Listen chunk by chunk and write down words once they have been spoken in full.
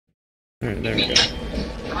Alright, there we go.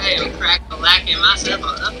 I am crack-a-lacking myself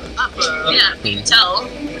up. Yeah, you can tell.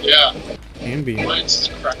 Yeah. Ambient Mine's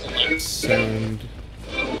crack-a-lack. sound.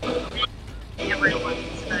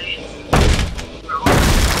 Everyone's nice.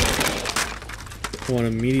 I want to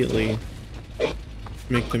immediately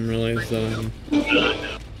make them realize that I'm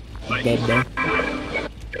Bubba.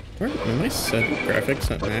 Where am I set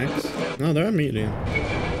graphics at max? No, they're on medium.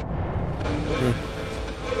 Huh.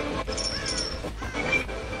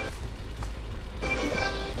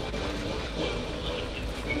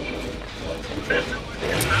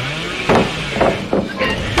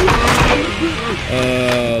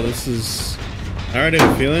 This is... I already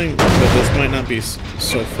have a feeling that this might not be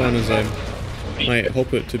so fun as I might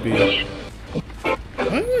hope it to be. Why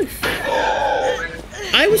do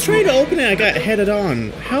I was trying to open it, I got headed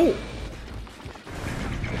on. How?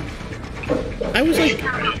 I was like...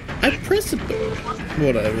 I pressed it...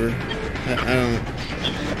 Whatever. I don't...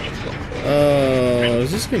 Oh,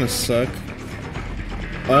 is this gonna suck?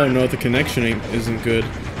 Oh no, the connection isn't good.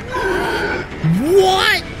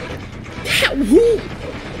 What? How? Who?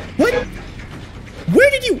 What? Where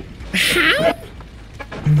did you? How?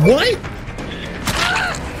 What?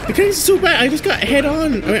 The connection's so bad. I just got head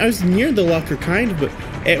on. I mean, I was near the locker, kind of, but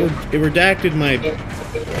it redacted my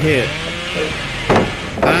hit.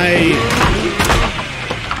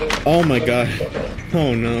 Oh my god.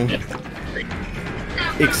 Oh no.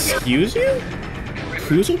 Excuse you?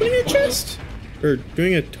 Who's opening a chest? Or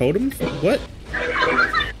doing a totem? What?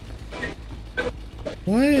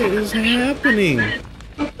 What is happening?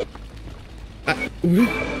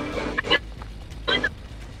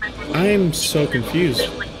 I'm so confused.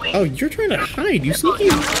 Oh, you're trying to hide, you sneaky.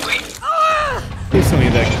 Please tell me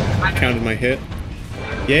that counted my hit.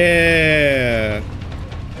 Yeah.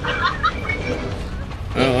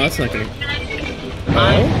 Oh, that's not gonna.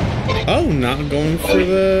 Oh? Oh, not going for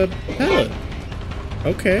the pallet.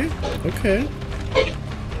 Okay. Okay.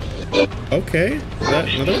 Okay. Is that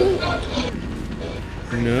another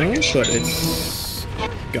one? No, but it's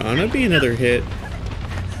gonna be another hit.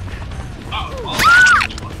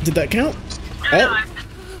 Did that count? Oh.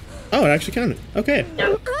 Oh, it actually counted. Okay.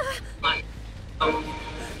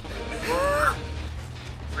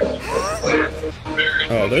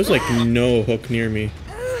 Oh, there's like no hook near me.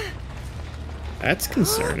 That's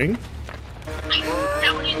concerning.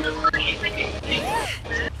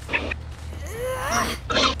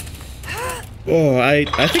 Oh, I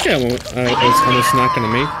think I won't. I was almost not gonna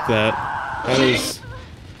make that. That was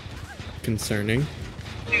concerning.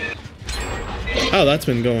 Oh, that's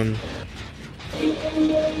been going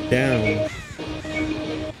down.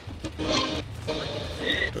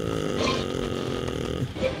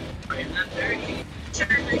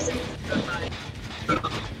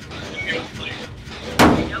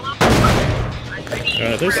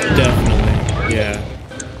 There's definitely, yeah.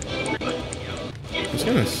 I was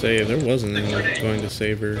gonna say, if there wasn't anyone going to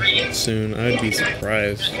save her soon, I'd be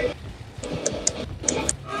surprised.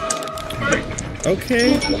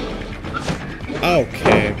 Okay.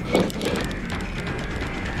 Okay.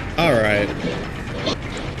 Alright.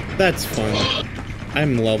 That's fun.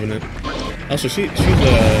 I'm loving it. Also, she's a good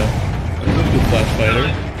flash fighter.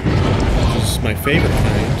 Which is my favorite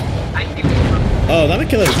kind. Oh, that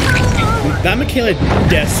Michaela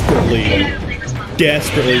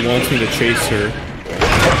desperately wants me to chase her.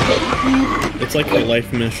 It's like her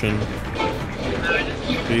life mission.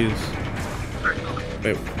 Jeez.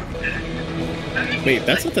 Wait,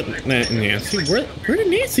 that's not the Nancy. Where did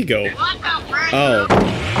Nancy go? Oh.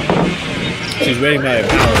 She's waiting by a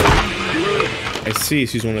pallet. I see,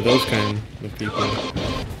 she's one of those kind of people.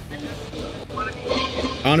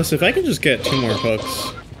 Honestly, if I could just get 2 more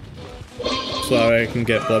hooks, so I can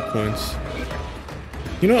get blood points.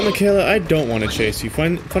 You know what, Michaela? I don't want to chase you.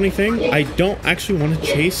 Funny thing, I don't actually want to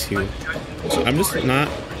chase you. So I'm just not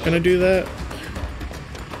gonna do that.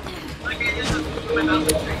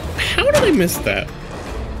 How did I miss that?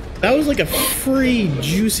 That was like a free,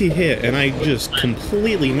 juicy hit, and I just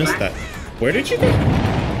completely missed that. Where did you go?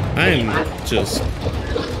 I'm just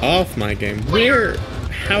off my game.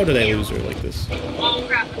 How did I lose her like this?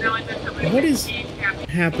 What is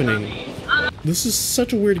happening? This is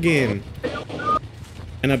such a weird game.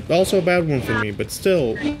 And also a bad one for me, but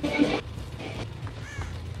still.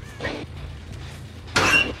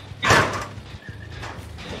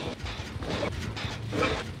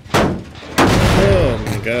 Oh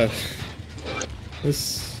my gosh. This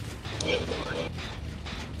is...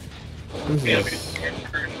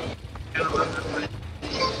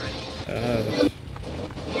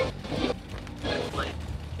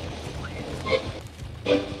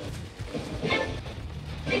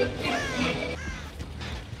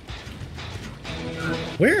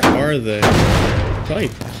 Where are they? Probably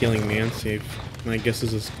healing me unsafe. My guess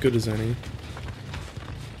is as good as any.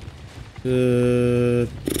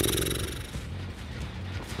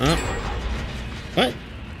 What?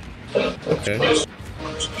 Okay.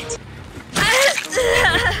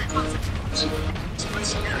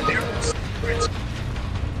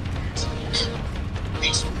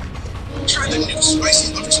 Try the new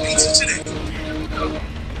spicy lover's pizza today.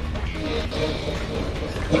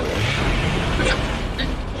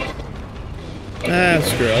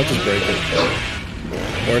 Screw it, I'll just break it.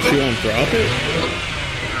 Or if you won't drop it?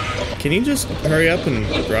 Can you just hurry up and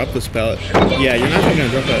drop this pallet? Yeah, you're not gonna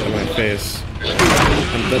drop that in my face.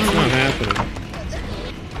 That's not happening.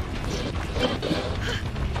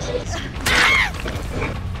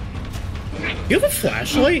 You have a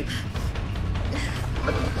flashlight?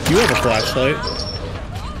 You have a flashlight?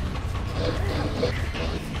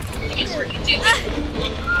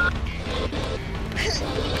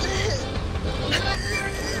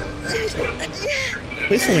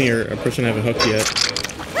 Please tell me you're a person I haven't hooked yet.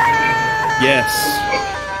 Yes.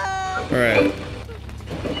 Alright.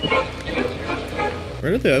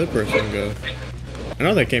 Where did the other person go? I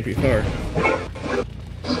know that can't be far.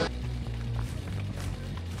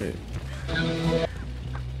 Wait.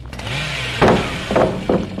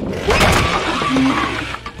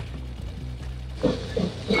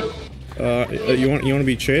 You want to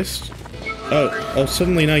be chased? Oh,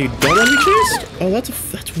 suddenly now you don't want to be chased? Oh,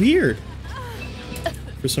 that's weird.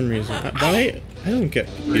 For some reason. I don't get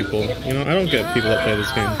people. You know, I don't get people that play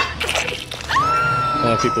this game. A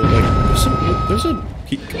lot of people, like, there's some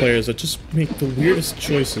players that just make the weirdest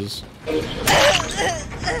choices.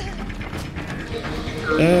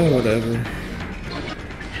 Whatever.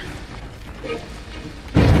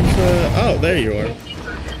 Oh, there you are.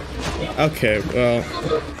 Okay, well...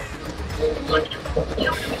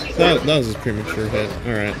 That was a premature hit.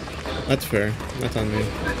 Alright. That's fair. That's on me.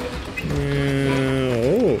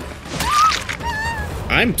 Oh.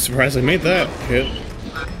 I'm surprised I made that hit.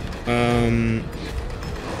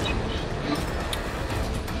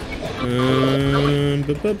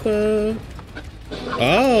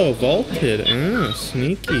 Oh, vaulted. Ah,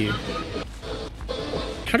 sneaky.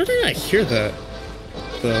 How did I not hear that,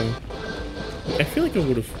 though? I feel like I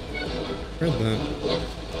would have heard that.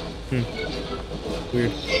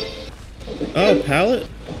 Weird. Oh, pallet?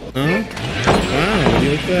 Oh. Wow, you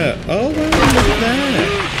like that? Oh, wow, look at that.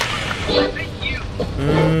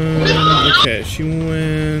 Okay, she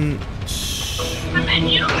went...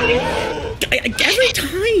 Every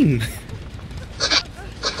time!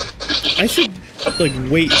 I should, like,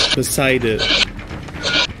 wait beside it.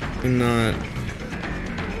 And not...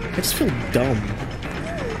 I just feel dumb.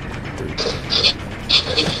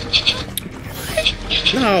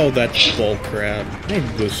 No, that's bullcrap.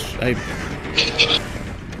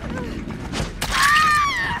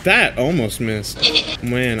 That almost missed.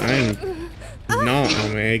 Man, I'm not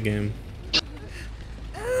on my A game.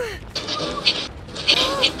 I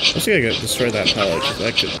just gotta destroy that pallet, because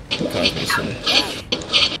that could cause me some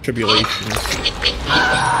tribulations.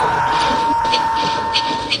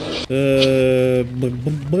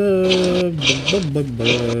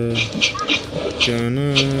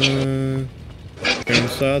 Gonna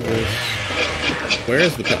saw this. Where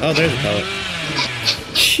is the pallet? Oh, there's the pallet.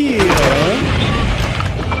 Chill.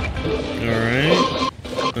 Alright.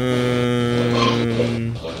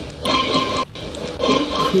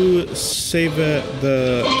 Who saved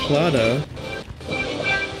the plata?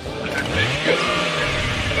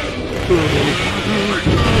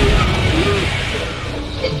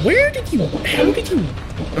 Where did you... How did you...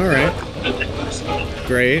 Alright.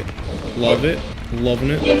 Great. Love it.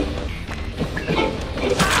 Loving it.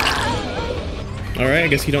 Alright, I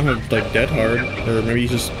guess you don't have, like, dead hard. Or maybe you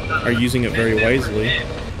just are using it very wisely.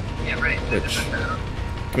 Which,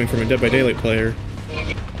 coming from a Dead by Daylight player,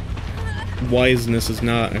 wiseness is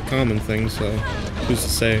not a common thing, so who's to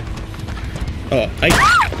say? Oh, I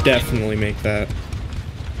definitely make that.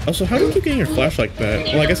 Also, how do you keep getting your flashlight back?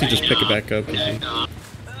 Well, I guess you just pick it back up if you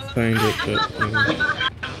find it, but...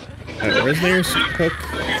 Alright, where's Mayor's hook?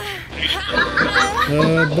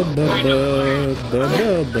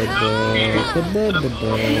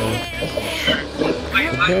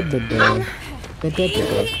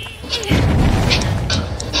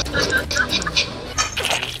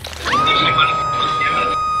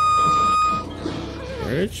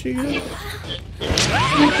 Where did she go?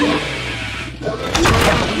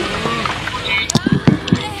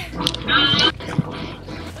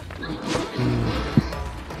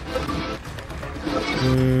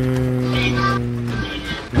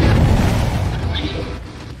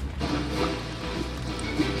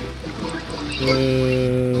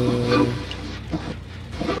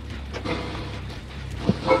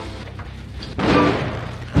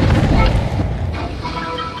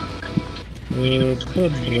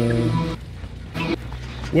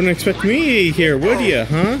 Wouldn't expect me here, would ya,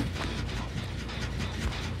 huh?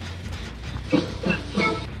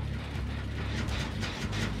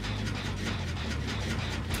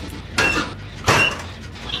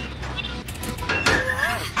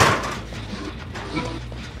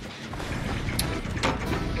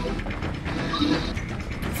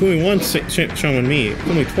 Fool me once, shame on me.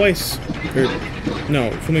 Fool me twice,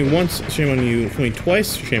 no, fool me once, shame on you. Fool me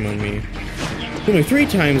twice, shame on me. Fool me 3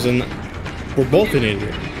 times and we're both an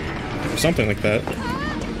idiot. Or something like that.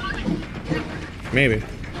 Maybe.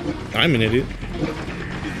 I'm an idiot.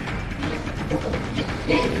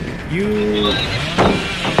 You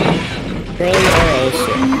probably are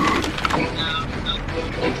also.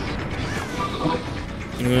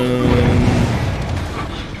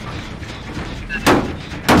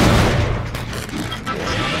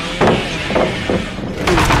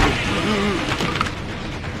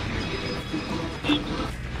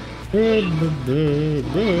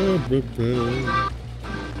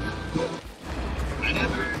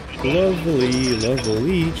 Lovely,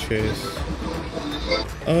 lovely chase.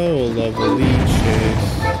 Oh, lovely chase.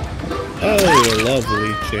 Oh,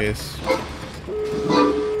 lovely chase.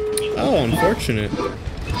 Oh, unfortunate.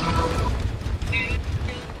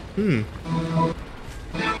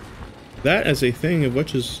 That is a thing of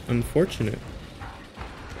which is unfortunate.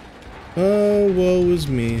 Oh, woe is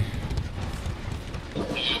me.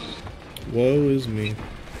 Woe is me.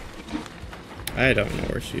 I don't know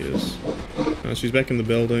where she is. Oh, she's back in the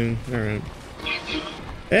building. Alright.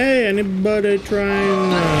 Hey, anybody trying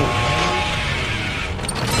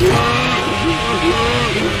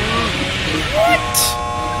What?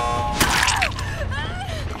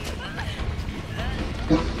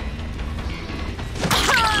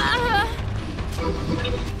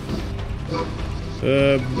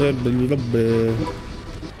 Blah, blah, blah.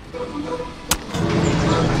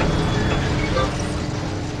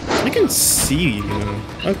 I can see, you know.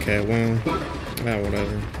 Okay, well,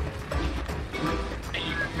 whatever.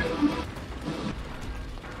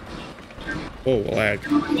 Oh, lag.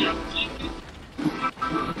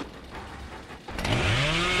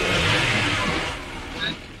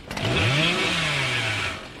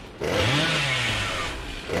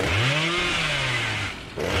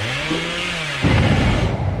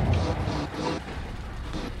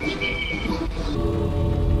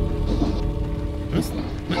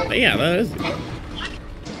 Yeah, that is.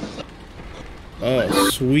 Oh,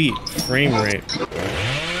 sweet frame rate.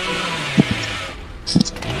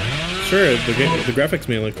 Sure, the graphics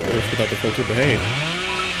may look worse without the filter, but hey.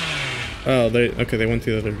 Oh, they went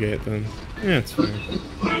through the other gate then. Yeah, it's fine.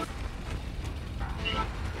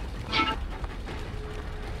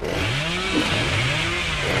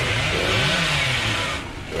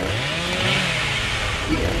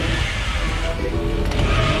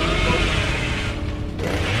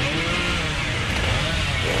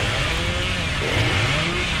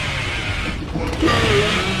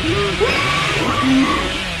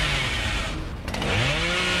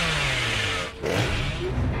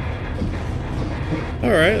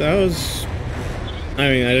 Alright, that was... I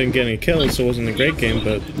mean, I didn't get any kills, so it wasn't a great game,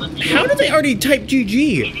 but... How did they already type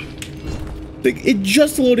GG? Like, it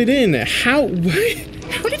just loaded in. How... What?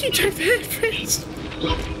 How did you type that fast?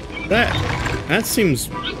 That seems...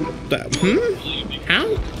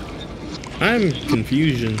 How? I'm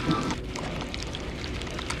confusion.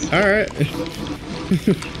 Alright.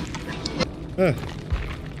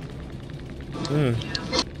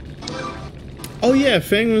 Oh yeah,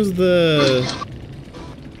 Fang was the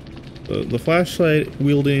flashlight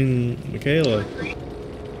wielding Michaela.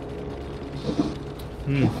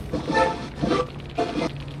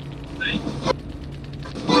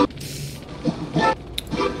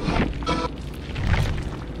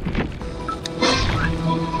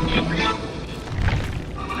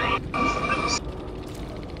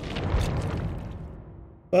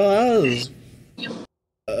 Well, that was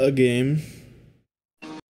a game.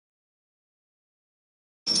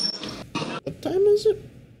 What time is it?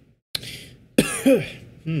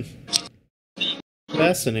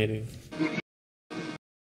 Fascinating.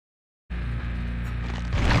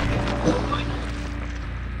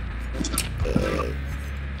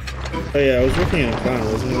 Oh yeah, I was working on a plan,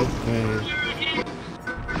 wasn't it?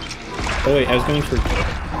 Oh wait, I was going for...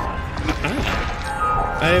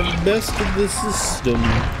 I've bested the system.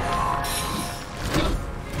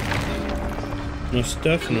 Most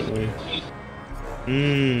definitely.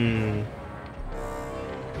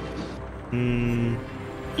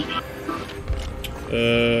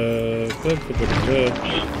 Well,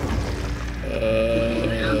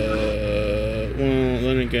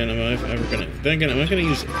 then again, am I ever gonna? Then again, am I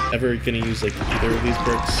ever gonna use like either of these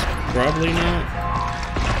perks? Probably not.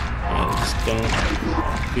 I just don't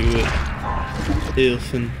do it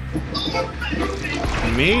often.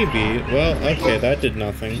 Maybe. Well, okay, that did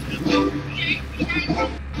nothing.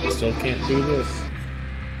 Still can't do this.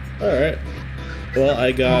 All right. Well,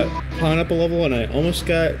 I got Han up a level, and I almost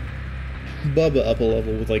got Bubba up a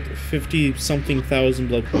level with like 50-something thousand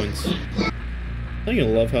blood points. Don't you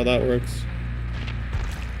love how that works?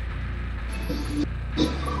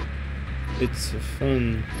 It's a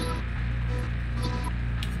fun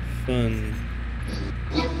thing.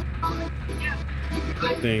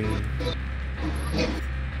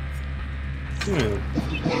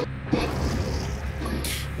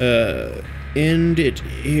 Yeah. End it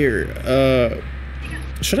here.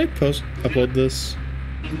 Should I upload this?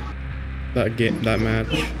 That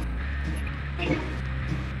match?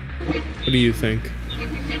 What do you think?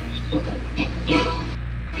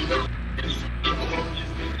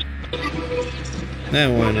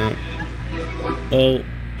 Why not? Well,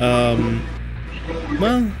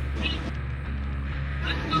 well,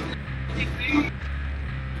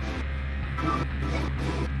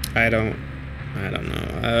 I don't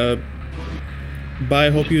know. Bye,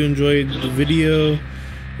 hope you enjoyed the video.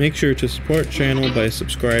 Make sure to support the channel by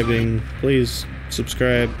subscribing. Please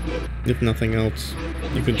subscribe, if nothing else.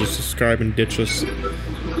 You can just subscribe and ditch us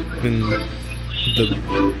in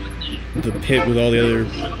the pit with all the other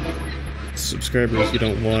subscribers you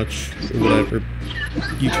don't watch, or whatever.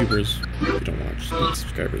 YouTubers you don't watch, not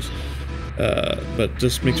subscribers. But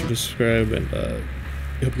just make sure to subscribe, and I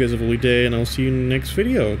hope you guys have a lovely day, and I'll see you in the next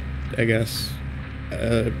video, I guess.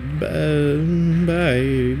 Bye.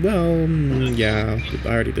 Well, yeah, I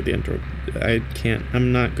already did the intro.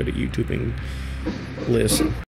 I'm not good at YouTubing. Listen.